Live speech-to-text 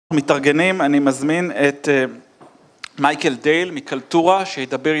מתארגנים, אני מזמין את מייקל דייל מקלטורה,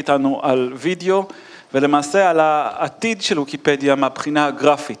 שידבר איתנו על וידאו, ולמעשה על העתיד של ויקיפדיה מהבחינה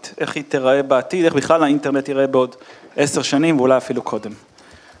הגרפית, איך היא תיראה בעתיד, איך בכלל האינטרנט ייראה בעוד 10 שנים, ואולי אפילו קודם.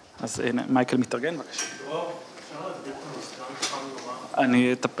 אז הנה, מייקל מתארגן, בבקשה.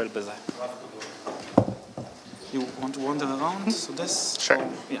 אני אטפל בזה. You want to wander around? So this? Sure.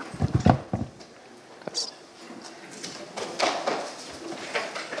 Yeah.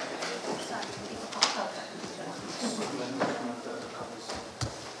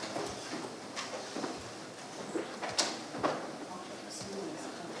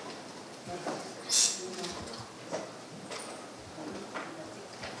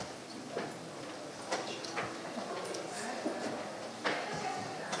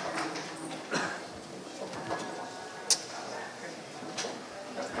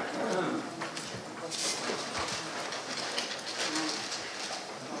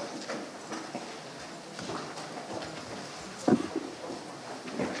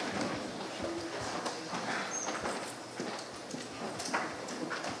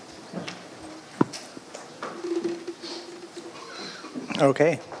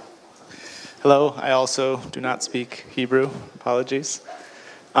 Okay. Hello, I also do not speak Hebrew, apologies.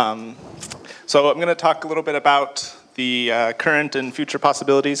 So I'm going to talk a little bit about the current and future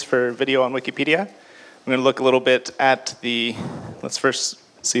possibilities for video on Wikipedia. I'm going to look a little bit at let's first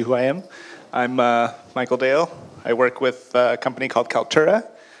see who I am. I'm Michael Dale. I work with a company called Kaltura.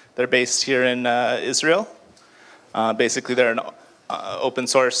 They're based here in Israel. Basically, they're an open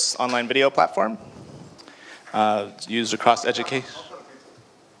source online video platform used across education.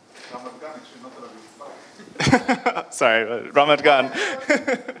 Sorry, Ramat Gan.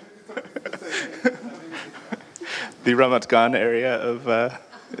 The Ramat Gan area of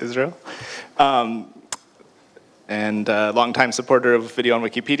Israel. And a longtime supporter of video on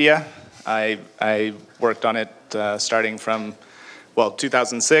Wikipedia. I worked on it starting from,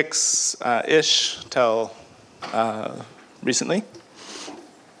 2006-ish till recently.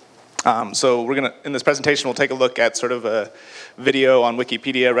 So in this presentation, we'll take a look at sort of a video on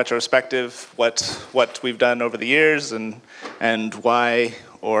Wikipedia retrospective, what we've done over the years and why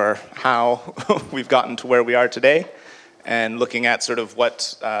or how we've gotten to where we are today, and looking at sort of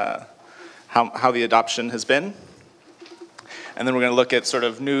how the adoption has been. And then we're going to look at sort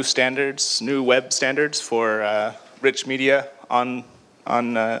of new standards, new web standards for rich media on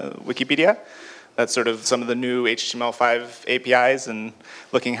Wikipedia. That's sort of some of the new HTML5 APIs and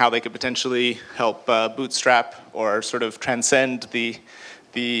looking how they could potentially help bootstrap or sort of transcend the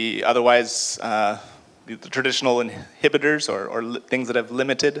otherwise the traditional inhibitors or things that have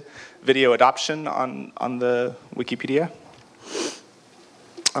limited video adoption on the Wikipedia.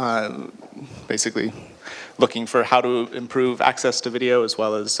 Basically looking for how to improve access to video as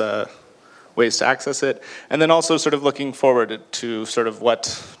well as ways to access it. And then also sort of looking forward to sort of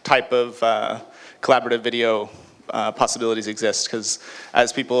what type of collaborative video possibilities exist, because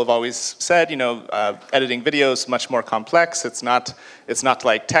as people have always said, editing video is much more complex. It's not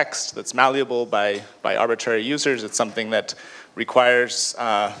like text that's malleable by arbitrary users. It's something that requires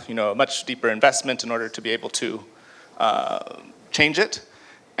a much deeper investment in order to be able to change it.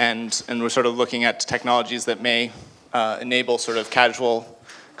 And we're sort of looking at technologies that may enable sort of casual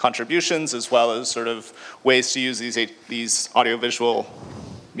contributions as well as sort of ways to use these audiovisual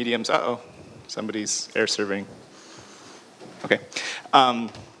mediums. Somebody's air serving. Okay.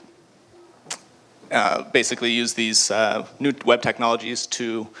 Basically use these new web technologies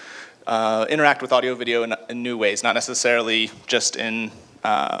to interact with audio video in new ways, not necessarily just in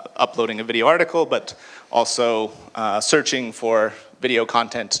uploading a video article, but also searching for video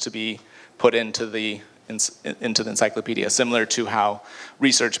content to be put into the encyclopedia, similar to how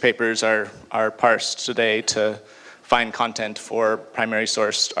research papers are parsed today to find content for primary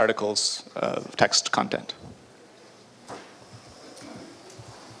sourced articles of text content.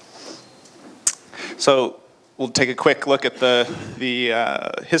 So we'll take a quick look at the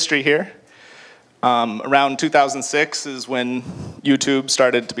history here. Around 2006 is when YouTube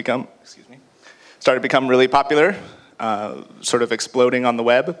started to become really popular, sort of exploding on the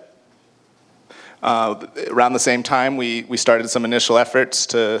web. Around the same time, we started some initial efforts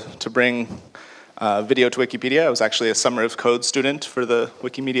to bring video to Wikipedia. I was actually a Summer of Code student for the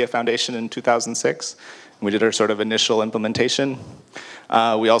Wikimedia Foundation in 2006. We did our sort of initial implementation.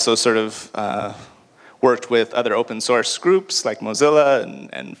 We also sort of worked with other open source groups like Mozilla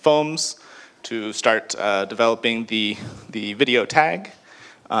and FOAMS to start developing the video tag.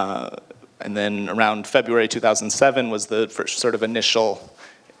 And then around February 2007 was the first sort of initial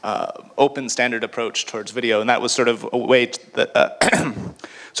open standard approach towards video, and that was sort of a way that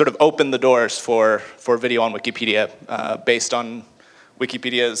sort of opened the doors for video on Wikipedia based on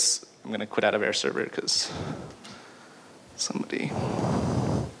Wikipedia's. I'm going to quit out of Air Server because somebody.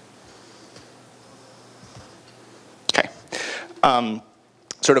 Okay.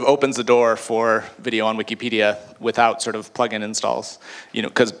 Sort of opens the door for video on Wikipedia without sort of plugin installs. You know,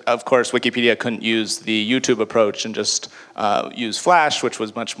 because of course Wikipedia couldn't use the YouTube approach and just use Flash, which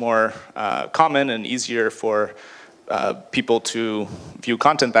was much more common and easier for people to view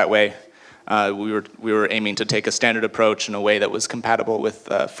content that way. We were aiming to take a standard approach in a way that was compatible with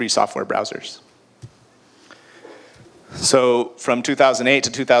free software browsers. So from 2008 to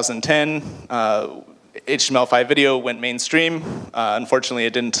 2010. HTML5 video went mainstream. Unfortunately,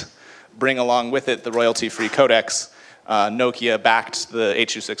 it didn't bring along with it the royalty-free codecs. Nokia backed the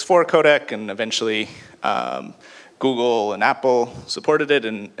H.264 codec, and eventually Google and Apple supported it,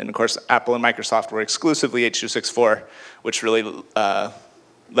 and of course Apple and Microsoft were exclusively H.264, which really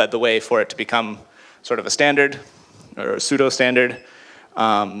led the way for it to become sort of a standard, or a pseudo-standard.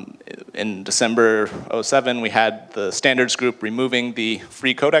 In December 2007, we had the standards group removing the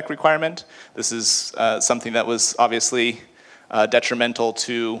free codec requirement. This is something that was obviously detrimental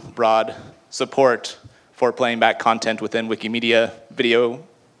to broad support for playing back content within Wikimedia video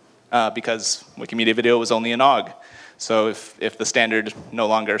because Wikimedia video was only an OGG. So if the standard no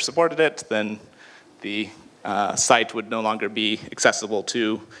longer supported it, then the site would no longer be accessible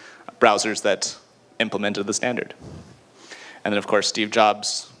to browsers that implemented the standard. And then, of course, Steve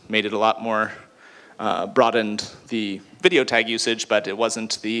Jobs made it a lot more, broadened the video tag usage, but it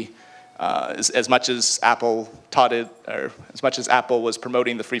wasn't the, as much as Apple taught it, or as much as Apple was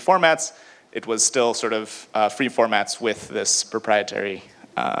promoting the free formats, it was still sort of free formats with this proprietary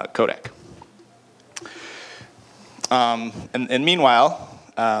codec. And meanwhile,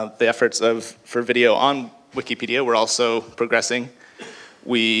 the efforts for video on Wikipedia were also progressing.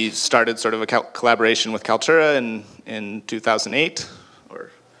 We started sort of a collaboration with Kaltura in 2008,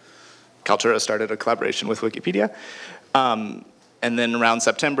 or Kaltura started a collaboration with Wikipedia. And then around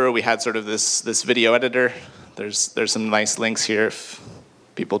September, we had sort of this video editor. There's some nice links here if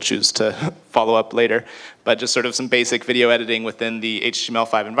people choose to follow up later. But just sort of some basic video editing within the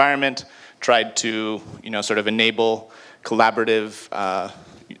HTML5 environment. Tried to, sort of enable collaborative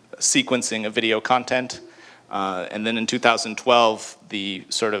sequencing of video content. And then in 2012, the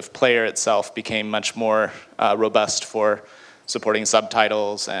sort of player itself became much more robust for supporting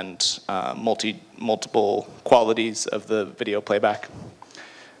subtitles and multiple qualities of the video playback.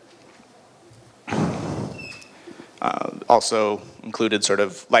 Also included sort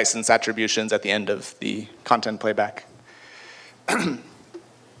of license attributions at the end of the content playback.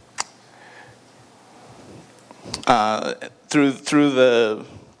 Through the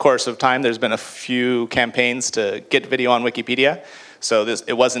course of time, there's been a few campaigns to get video on Wikipedia. So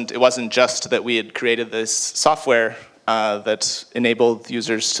it wasn't just that we had created this software that enabled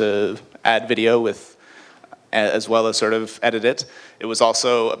users to add video with, as well as sort of edit it. It was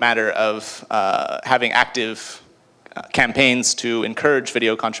also a matter of having active campaigns to encourage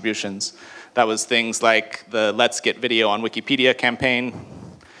video contributions. That was things like the Let's Get Video on Wikipedia campaign,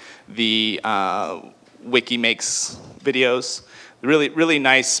 the Wiki Makes Videos. Really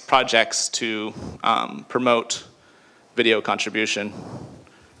nice projects to promote video contribution.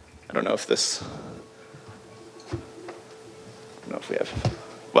 I don't know if we have,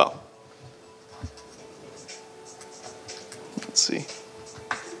 well, let's see.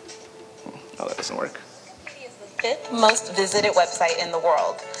 Oh, that doesn't work. It is the 5th most visited website in the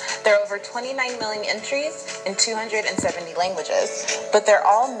world. There are over 29 million entries in 270 languages, but they're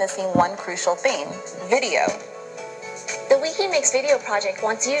all missing one crucial thing: video. The Wiki Makes Video project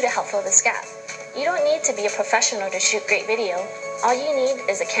wants you to help fill this gap. You don't need to be a professional to shoot great video. All you need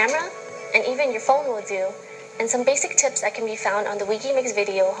is a camera, and even your phone will do, and some basic tips that can be found on the Wiki Makes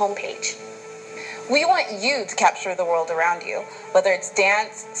Video homepage. We want you to capture the world around you, whether it's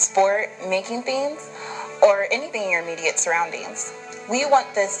dance, sport, making themes, or anything in your immediate surroundings. We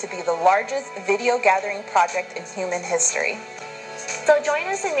want this to be the largest video gathering project in human history. So join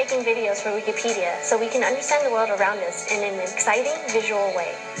us in making videos for Wikipedia so we can understand the world around us in an exciting visual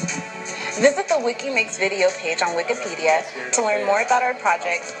way. Visit the Wiki Makes Video page on Wikipedia to learn more about our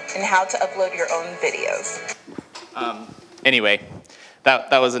project and how to upload your own videos. Anyway, that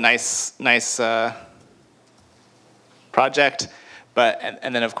was a nice project,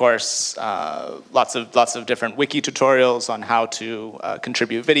 and then of course lots of different wiki tutorials on how to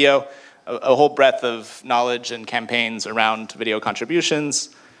contribute video. A whole breadth of knowledge and campaigns around video contributions,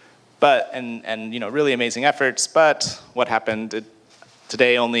 and really amazing efforts. But what happened? It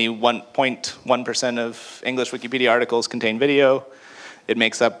Today, only 1.1% of English Wikipedia articles contain video. It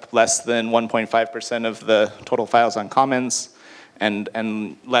makes up less than 1.5% of the total files on Commons, and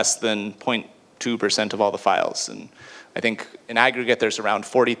less than 0.2% of all the files. And I think in aggregate, there's around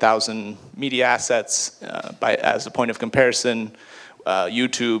 40,000 media assets. As a point of comparison,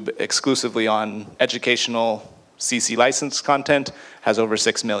 YouTube, exclusively on educational CC licensed content, has over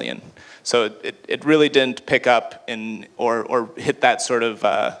 6 million. So it really didn't pick up or hit that sort of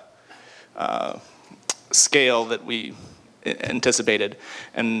scale that we anticipated.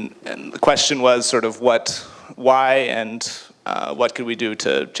 And the question was sort of why, and what could we do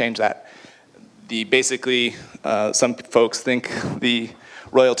to change that? Basically, some folks think the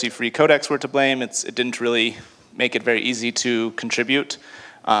royalty-free codecs were to blame. It didn't really make it very easy to contribute.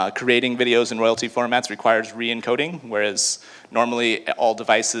 Creating videos in royalty formats requires re-encoding, whereas normally all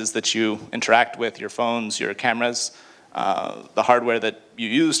devices that you interact with, your phones, your cameras, the hardware that you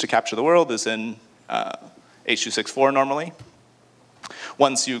use to capture the world is in H.264 normally.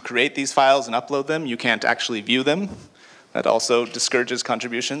 Once you create these files and upload them, you can't actually view them. That also discourages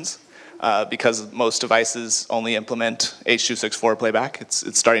contributions. Because most devices only implement H.264 playback.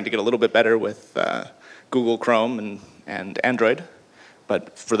 It's starting to get a little bit better with Google Chrome and Android.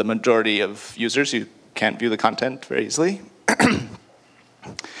 But for the majority of users, you can't view the content very easily.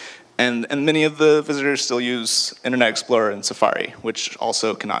 and many of the visitors still use Internet Explorer and Safari, which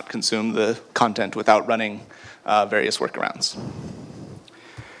also cannot consume the content without running various workarounds.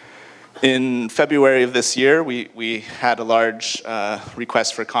 In February of this year, we had a large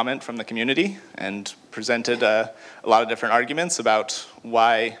request for comment from the community and presented a lot of different arguments about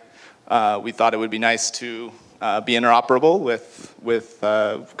why we thought it would be nice to be interoperable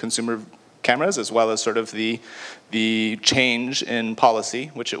with consumer cameras, as well as sort of the change in policy,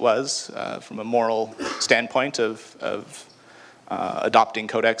 which it was from a moral standpoint of adopting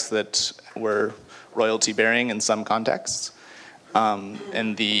codecs that were royalty-bearing in some contexts.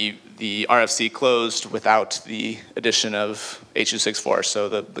 And the RFC closed without the addition of H.264, so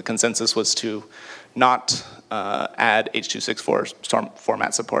the consensus was to not add H.264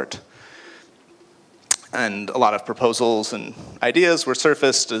 format support. And a lot of proposals and ideas were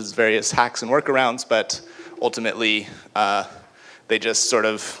surfaced as various hacks and workarounds, but ultimately they just sort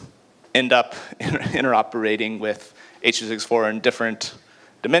of end up interoperating with H.264 in different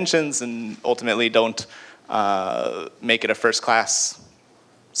dimensions and ultimately don't make it a first-class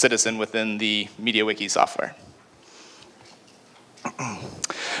citizen within the MediaWiki software.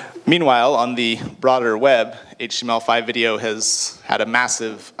 Meanwhile, on the broader web, HTML5 video has had a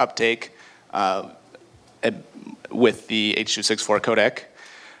massive uptake with the H.264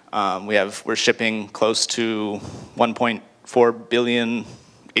 codec. We're shipping close to 1.4 billion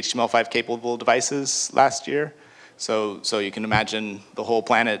HTML5 capable devices last year. So you can imagine the whole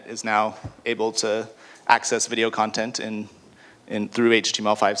planet is now able to access video content through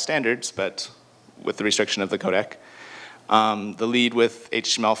HTML5 standards, but with the restriction of the codec. The lead with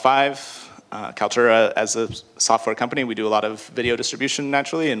HTML5, Kaltura, as a software company, we do a lot of video distribution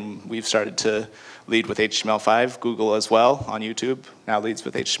naturally, and we've started to lead with HTML5. Google as well on YouTube now leads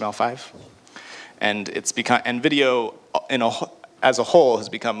with HTML5, and video as a whole has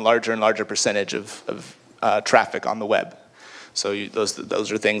become larger and larger percentage of traffic on the web. So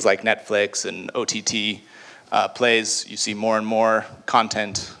those are things like Netflix and OTT plays. You see more and more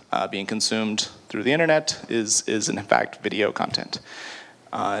content being consumed through the internet is in fact video content.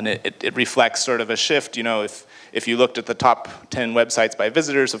 And it reflects sort of a shift. You know, if you looked at the top 10 websites by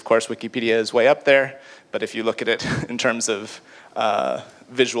visitors, of course Wikipedia is way up there, but if you look at it in terms of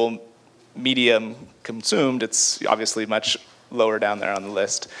visual medium consumed, it's obviously much lower down there on the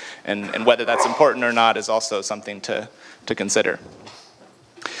list. And whether that's important or not is also something to consider.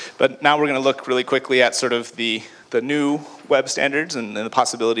 But now we're going to look really quickly at sort of the new web standards and the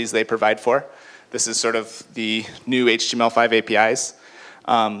possibilities they provide for. This is sort of the new HTML5 APIs.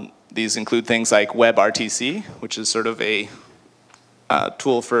 These include things like WebRTC, which is sort of a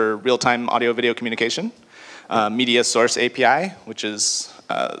tool for real-time audio-video communication. Media Source API, which is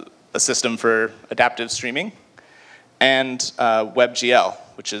a system for adaptive streaming. And WebGL,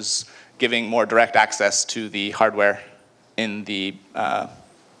 which is giving more direct access to the hardware in the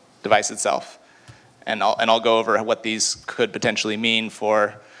device itself. And I'll go over what these could potentially mean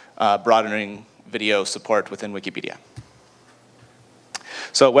for broadening video support within Wikipedia.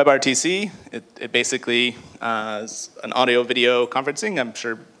 So WebRTC, it basically is an audio-video conferencing. I'm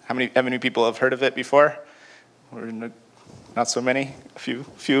sure how many people have heard of it before? Not so many, a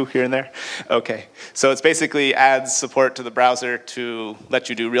few here and there. Okay, so it's basically adds support to the browser to let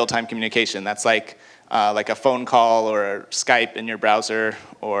you do real-time communication. That's like like a phone call or Skype in your browser,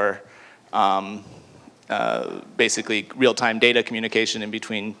 or basically real-time data communication in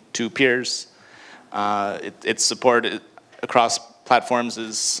between two peers. Its support across platforms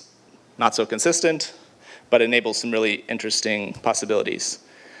is not so consistent, but enables some really interesting possibilities.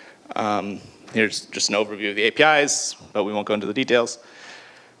 Here's just an overview of the APIs, but we won't go into the details.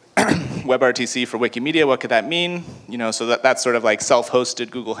 WebRTC for Wikimedia, what could that mean? You know, so that's sort of like self-hosted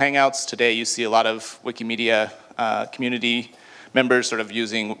Google Hangouts. Today you see a lot of Wikimedia community members sort of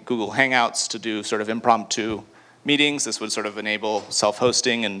using Google Hangouts to do sort of impromptu meetings. This would sort of enable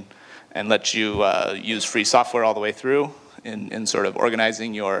self-hosting and let you use free software all the way through in sort of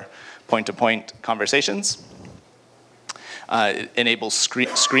organizing your point-to-point conversations. It enables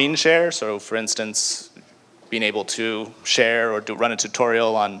screen share, so for instance, being able to share or run a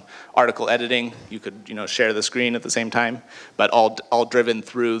tutorial on article editing. You could, you know, share the screen at the same time, but all driven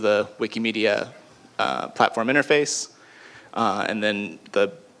through the Wikimedia platform interface. And then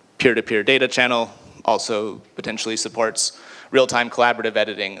the peer-to-peer data channel also potentially supports real-time collaborative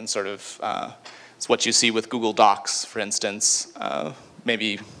editing, and sort of it's what you see with Google Docs, for instance,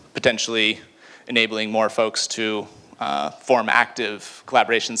 maybe potentially enabling more folks to form active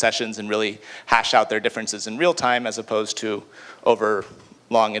collaboration sessions and really hash out their differences in real time, as opposed to over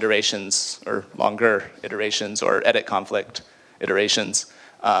long iterations or longer iterations or edit conflict iterations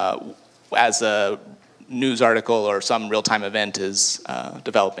as a news article or some real-time event is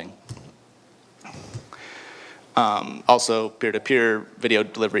developing. Also, peer-to-peer video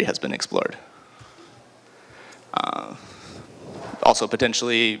delivery has been explored. Also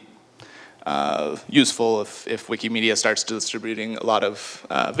potentially useful if Wikimedia starts distributing a lot of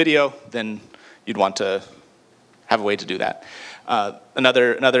video, then you'd want to have a way to do that.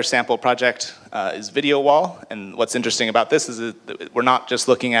 Another sample project is Video Wall, and what's interesting about this is that we're not just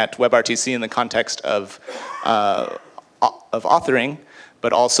looking at WebRTC in the context of authoring,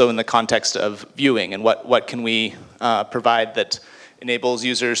 but also in the context of viewing, and what can we provide that enables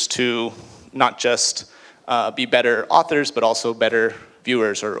users to not just be better authors, but also better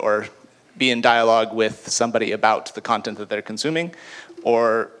viewers, or be in dialogue with somebody about the content that they're consuming,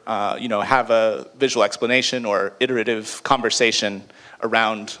 or you know, have a visual explanation or iterative conversation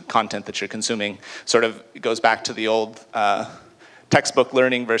around content that you're consuming. Sort of goes back to the old textbook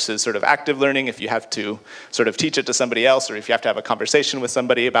learning versus sort of active learning. If you have to sort of teach it to somebody else, or if you have to have a conversation with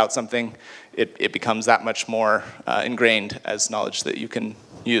somebody about something, it becomes that much more ingrained as knowledge that you can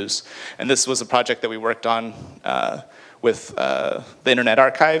use. And this was a project that we worked on with the Internet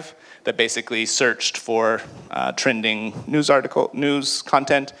Archive, that basically searched for trending news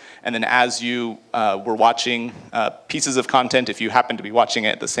content, and then as you were watching pieces of content, if you happened to be watching it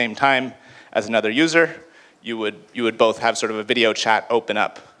at the same time as another user, you would both have sort of a video chat open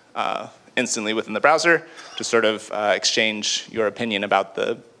up instantly within the browser to sort of exchange your opinion about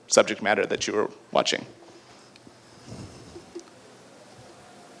the subject matter that you were watching.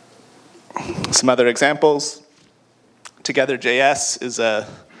 Some other examples. Together.js is a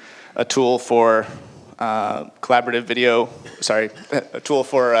tool for collaborative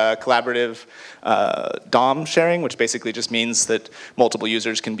collaborative DOM sharing, which basically just means that multiple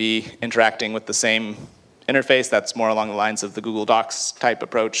users can be interacting with the same interface. That's more along the lines of the Google Docs type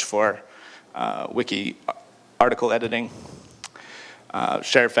approach for wiki article editing.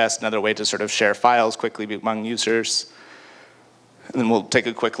 ShareFest, another way to sort of share files quickly among users. And then we'll take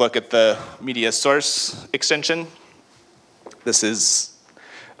a quick look at the media source extension. This is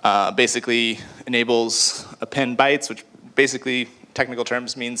basically enables append bytes, which basically, technical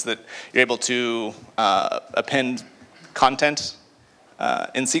terms, means that you're able to append content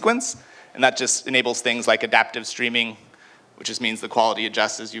in sequence, and that just enables things like adaptive streaming, which just means the quality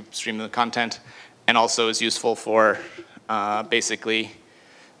adjusts as you stream the content, and also is useful for basically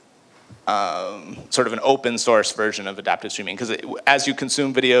sort of an open source version of adaptive streaming, because as you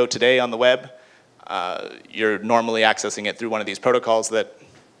consume video today on the web, you're normally accessing it through one of these protocols that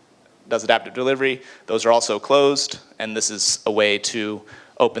does adaptive delivery. Those are also closed, and this is a way to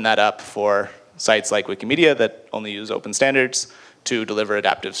open that up for sites like Wikimedia that only use open standards to deliver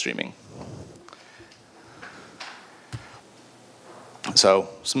adaptive streaming. So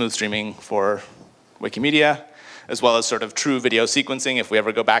smooth streaming for Wikimedia, as well as sort of true video sequencing. If we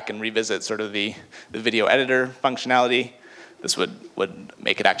ever go back and revisit sort of the video editor functionality, this would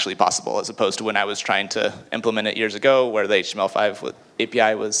make it actually possible, as opposed to when I was trying to implement it years ago, where the HTML5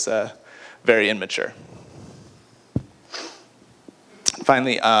 API was very immature.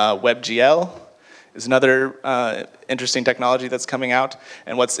 Finally, WebGL is another interesting technology that's coming out.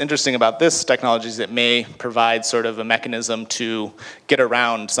 And what's interesting about this technology is it may provide sort of a mechanism to get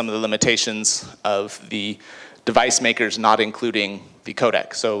around some of the limitations of the device makers not including the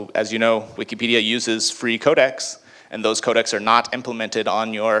codec. So as you know, Wikipedia uses free codecs, and those codecs are not implemented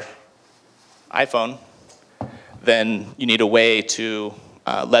on your iPhone. Then you need a way to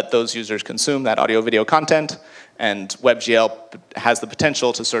let those users consume that audio-video content, and WebGL has the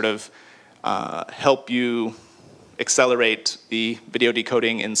potential to sort of help you accelerate the video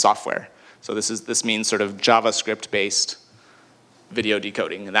decoding in software. So this means sort of JavaScript-based video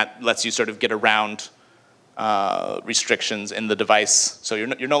decoding, and that lets you sort of get around restrictions in the device. So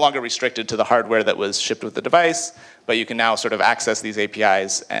you're no longer restricted to the hardware that was shipped with the device, but you can now sort of access these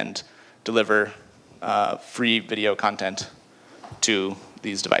APIs and deliver free video content to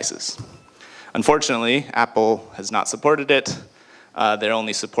these devices. Unfortunately, Apple has not supported it. They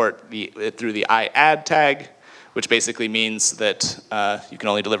only support it through the iAd tag, which basically means that you can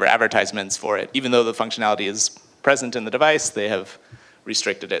only deliver advertisements for it. Even though the functionality is present in the device, they have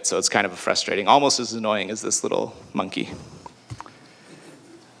restricted it, so it's kind of frustrating, almost as annoying as this little monkey.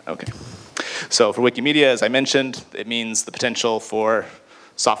 Okay, so for Wikimedia, as I mentioned, it means the potential for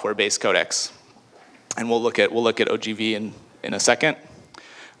software-based codecs. And we'll look at OGV in a second.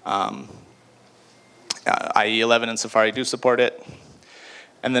 IE11 and Safari do support it.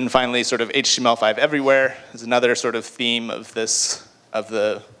 And then finally, sort of HTML5 everywhere is another sort of theme of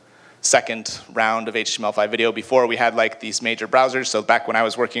the second round of HTML5 video. Before we had like these major browsers, so back when I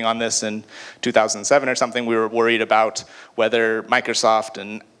was working on this in 2007 or something, we were worried about whether Microsoft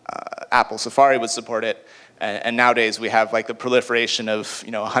and Apple Safari would support it. And nowadays we have like the proliferation of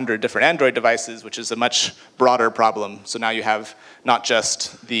 100 different Android devices, which is a much broader problem. So now you have not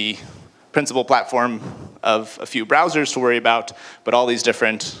just the principal platform of a few browsers to worry about, but all these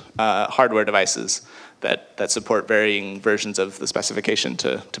different hardware devices that support varying versions of the specification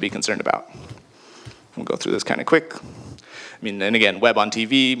to be concerned about. We'll go through this kind of quick. I mean, and again, web on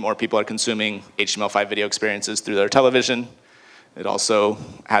TV, more people are consuming HTML5 video experiences through their television. It also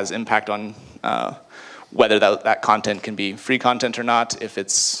has impact on whether that content can be free content or not, if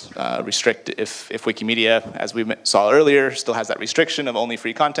it's restricted, if Wikimedia, as we saw earlier, still has that restriction of only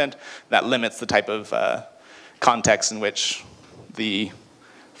free content, that limits the type of context in which the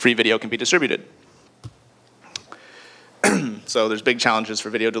free video can be distributed. So there's big challenges for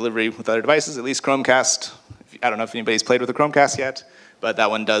video delivery with other devices, at least Chromecast. I don't know if anybody's played with a Chromecast yet, but that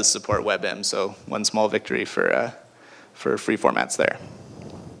one does support WebM, so one small victory for free formats there.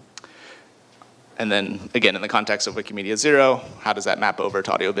 And then, again, in the context of Wikimedia 0, how does that map over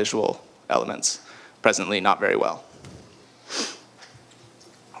to audiovisual elements? Presently, not very well.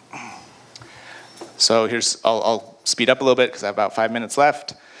 So I'll speed up a little bit because I have about 5 minutes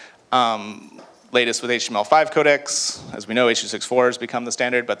left. Latest with HTML5 codecs. As we know, H.264 has become the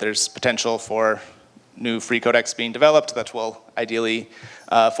standard, but there's potential for new free codecs being developed that will ideally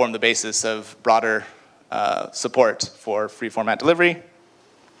form the basis of broader support for free format delivery.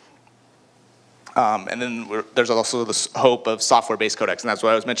 And then there's also this hope of software-based codecs, and that's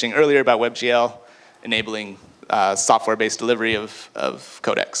what I was mentioning earlier about WebGL enabling software-based delivery of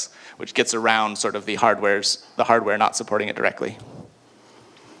codecs, which gets around sort of the hardware not supporting it directly.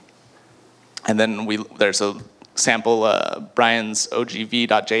 And then there's a sample, Brian's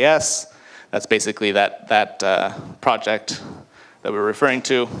ogv.js. That's basically that project that we're referring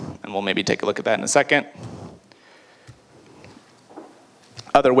to, and we'll maybe take a look at that in a second.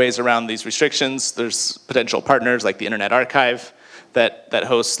 Other ways around these restrictions, there's potential partners like the Internet Archive that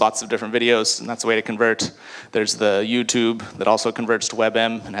hosts lots of different videos, and that's a way to convert. There's the YouTube that also converts to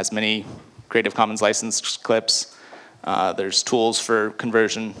WebM and has many Creative Commons licensed clips. There's tools for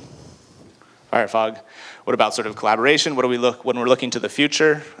conversion, Firefog. What about sort of collaboration? What do we look, when we're looking to the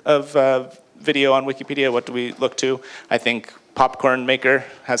future of video on Wikipedia, what do we look to? I think Popcorn Maker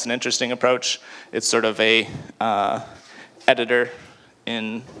has an interesting approach. It's sort of a editor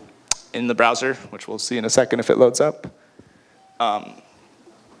in the browser, which we'll see in a second if it loads up.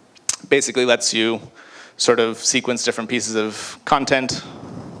 Basically lets you sort of sequence different pieces of content.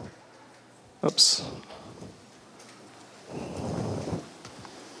 Oops.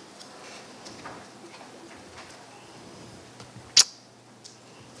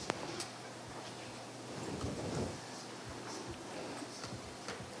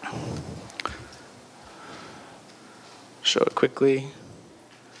 Show it quickly.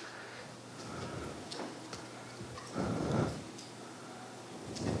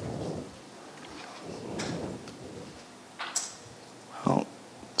 Oh,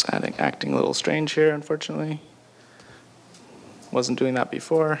 it's acting a little strange here, unfortunately. Wasn't doing that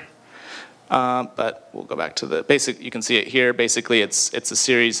before. But we'll go back to the basic. You can see it here. Basically, it's a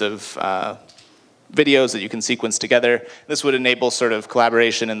series of videos that you can sequence together. This would enable sort of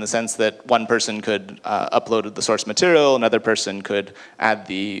collaboration in the sense that one person could upload the source material, another person could add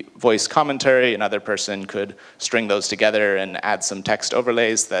the voice commentary, another person could string those together and add some text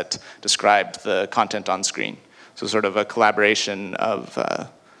overlays that describe the content on screen. So sort of a collaboration of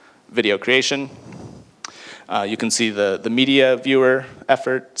video creation. You can see the media viewer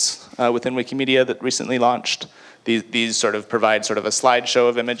efforts within Wikimedia that recently launched. These sort of provide sort of a slideshow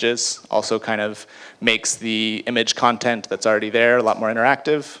of images, also kind of makes the image content that's already there a lot more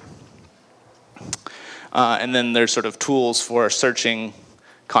interactive. And then there's sort of tools for searching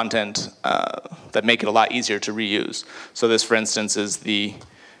content that make it a lot easier to reuse. So this, for instance, is the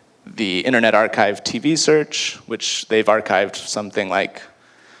Internet Archive TV search, which they've archived something like,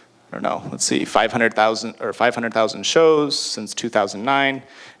 I don't know, let's see, 500,000 shows since 2009,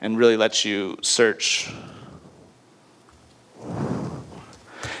 and really lets you search,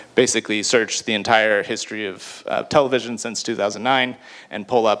 basically search the entire history of television since 2009 and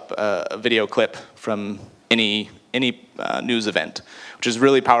pull up a video clip from any news event, which is a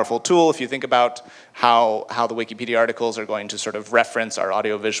really powerful tool if you think about how the Wikipedia articles are going to sort of reference our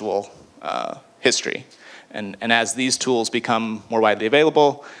audiovisual history. And as these tools become more widely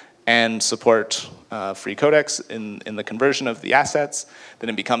available and support free codecs in the conversion of the assets, then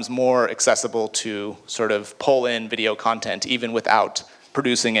it becomes more accessible to sort of pull in video content even without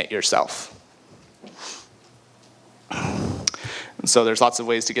producing it yourself. And so there's lots of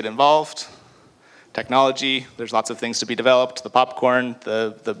ways to get involved. Technology, there's lots of things to be developed. The popcorn,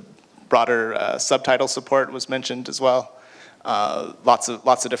 the broader subtitle support was mentioned as well. Lots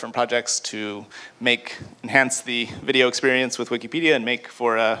of different projects to enhance the video experience with Wikipedia and make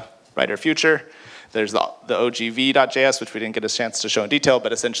for a brighter future. There's the ogv.js, which we didn't get a chance to show in detail,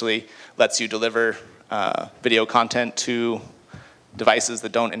 but essentially lets you deliver video content to devices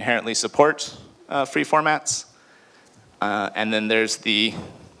that don't inherently support free formats. And then there's the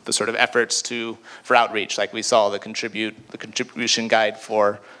sort of efforts for outreach, like we saw the contribution guide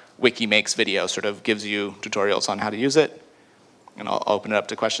for Wiki Makes Video sort of gives you tutorials on how to use it. And I'll open it up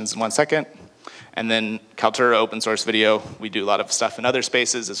to questions in 1 second. And then Kaltura open source video, we do a lot of stuff in other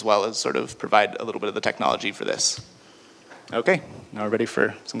spaces as well as sort of provide a little bit of the technology for this. Okay, now we're ready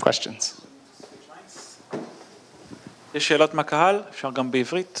for some questions. יש שאלות מהקהל? אפשר גם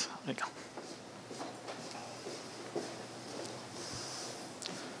בעברית? רגע.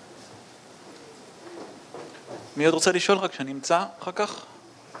 מי עוד רוצה לשאול רק שאני אמצא אחר כך?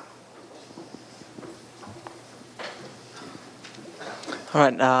 All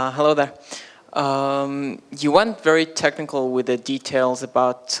right, hello there. You went very technical with the details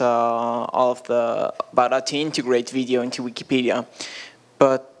about about how to integrate video into Wikipedia.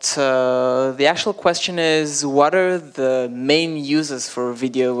 But the actual question is, what are the main uses for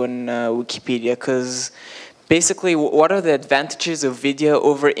video in Wikipedia? Because basically, what are the advantages of video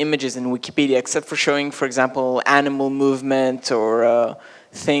over images in Wikipedia, except for showing, for example, animal movement or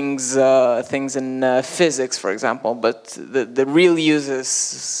things in physics, for example? But the real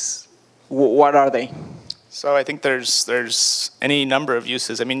uses, what are they? So I think there's any number of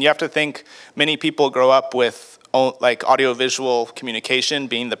uses. I mean, you have to think many people grow up with like audiovisual communication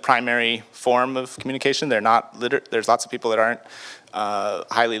being the primary form of communication. They're not literate. There's lots of people that aren't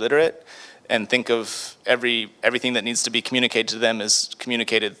highly literate, and think of everything that needs to be communicated to them is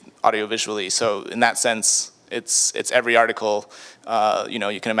communicated audiovisually. So in that sense, it's every article. You know,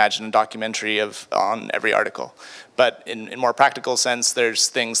 you can imagine a documentary on every article. But in more practical sense, there's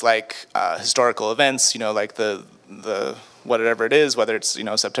things like historical events. You know, like the whatever it is, whether it's, you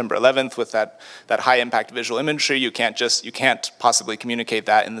know, September 11th with that high impact visual imagery, you can't possibly communicate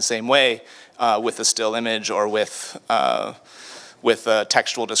that in the same way with a still image or with a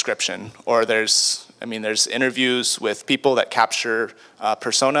textual description. Or there's interviews with people that capture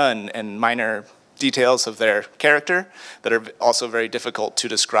persona and minor details of their character that are also very difficult to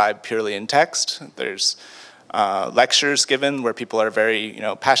describe purely in text. There's lectures given where people are very, you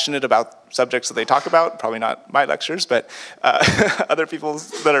know, passionate about subjects that they talk about. Probably not my lectures, but other people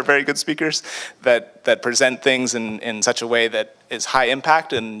that are very good speakers that present things in such a way that is high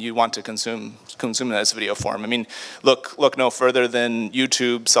impact, and you want to consume it as video form. I mean, look no further than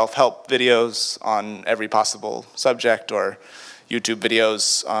YouTube self-help videos on every possible subject, or YouTube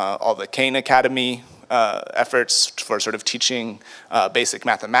videos, all the Kane Academy efforts for sort of teaching basic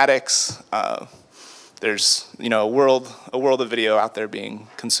mathematics. There's, you know, a world of video out there being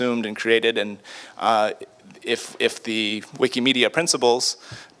consumed and created, and if the Wikimedia principles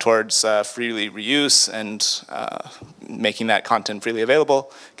towards freely reuse and making that content freely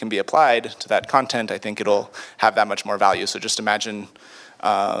available can be applied to that content, I think it'll have that much more value. So just imagine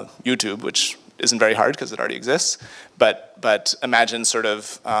YouTube, which isn't very hard because it already exists, but imagine sort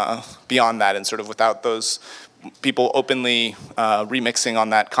of beyond that and sort of without those people openly remixing on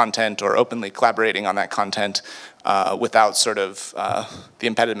that content or openly collaborating on that content without sort of the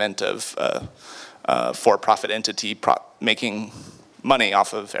impediment of for-profit entity making money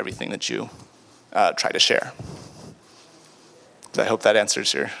off of everything that you try to share. So I hope that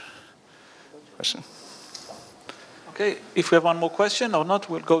answers your question. Okay, if we have one more question or not,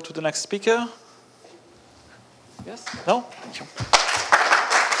 we'll go to the next speaker. Yes? No? Thank you.